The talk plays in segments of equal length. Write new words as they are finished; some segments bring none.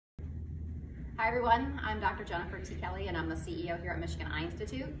Hi everyone, I'm Dr. Jennifer T. Kelly and I'm the CEO here at Michigan Eye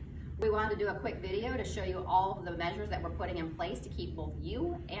Institute. We wanted to do a quick video to show you all of the measures that we're putting in place to keep both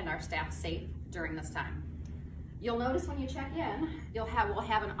you and our staff safe during this time. You'll notice when you check in, we'll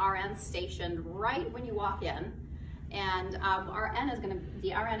have an RN stationed right when you walk in, and the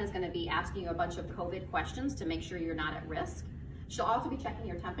RN is going to be asking you a bunch of COVID questions to make sure you're not at risk. She'll also be checking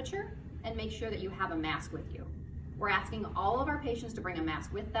your temperature and make sure that you have a mask with you. We're asking all of our patients to bring a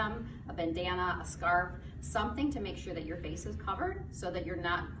mask with them, a bandana, a scarf, something to make sure that your face is covered so that you're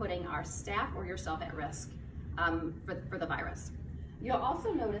not putting our staff or yourself at risk for the virus. You'll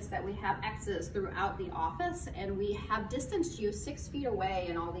also notice that we have X's throughout the office, and we have distanced you 6 feet away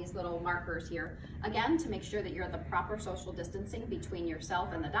in all these little markers here, again, to make sure that you're at the proper social distancing between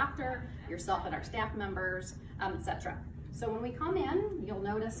yourself and the doctor, yourself and our staff members, etc. So when we come in, you'll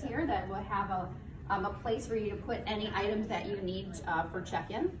notice here that we'll have a place for you to put any items that you need for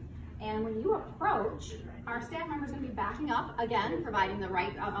check-in. And when you approach, our staff member is going to be backing up, again, providing the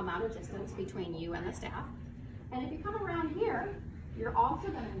right amount of distance between you and the staff. And if you come around here, you're also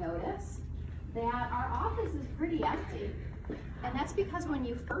going to notice that our office is pretty empty. And that's because when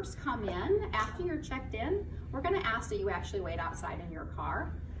you first come in, after you're checked in, we're going to ask that you actually wait outside in your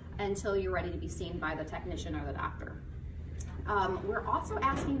car until you're ready to be seen by the technician or the doctor. We're also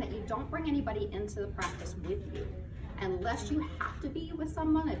asking that you don't bring anybody into the practice with you unless you have to be with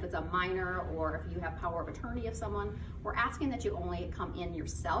someone, if it's a minor or if you have power of attorney of someone. We're asking that you only come in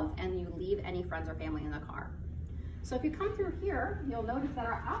yourself and you leave any friends or family in the car. So if you come through here, you'll notice that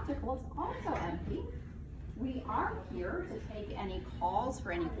our optical is also empty. We are here to take any calls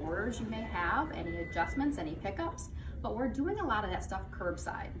for any orders you may have, any adjustments, any pickups, but we're doing a lot of that stuff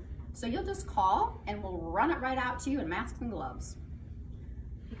curbside. So you'll just call and we'll run it right out to you in masks and gloves.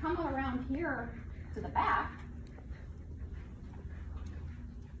 If you come around here to the back,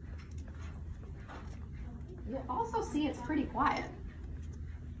 you'll also see it's pretty quiet.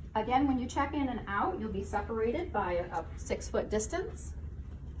 Again, when you check in and out, you'll be separated by a 6-foot distance.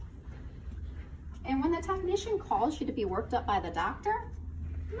 And when the technician calls you to be worked up by the doctor,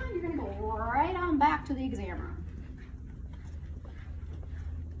 you're gonna go right on back to the exam room.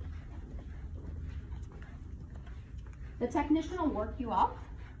 The technician will work you up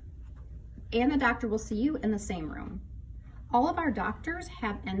and the doctor will see you in the same room. All of our doctors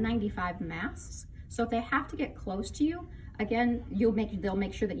have N95 masks, so if they have to get close to you, again, they'll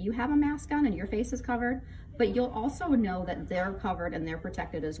make sure that you have a mask on and your face is covered, but you'll also know that they're covered and they're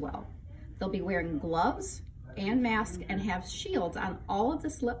protected as well. They'll be wearing gloves and masks and have shields on all of the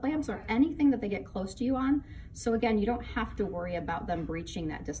slit lamps or anything that they get close to you on. So again, you don't have to worry about them breaching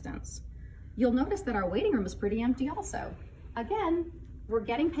that distance. You'll notice that our waiting room is pretty empty also. Again, we're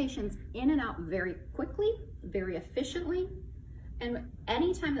getting patients in and out very quickly, very efficiently, and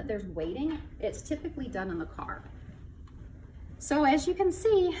anytime that there's waiting, it's typically done in the car. So as you can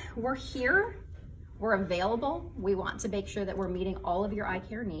see, we're here, we're available. We want to make sure that we're meeting all of your eye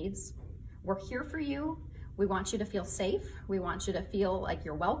care needs. We're here for you. We want you to feel safe. We want you to feel like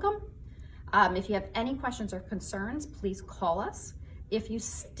you're welcome. If you have any questions or concerns, please call us. If you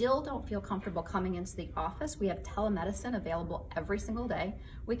still don't feel comfortable coming into the office, we have telemedicine available every single day.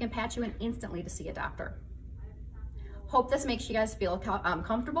 We can patch you in instantly to see a doctor. Hope this makes you guys feel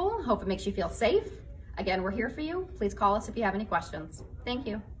comfortable. Hope it makes you feel safe. Again, we're here for you. Please call us if you have any questions. Thank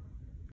you.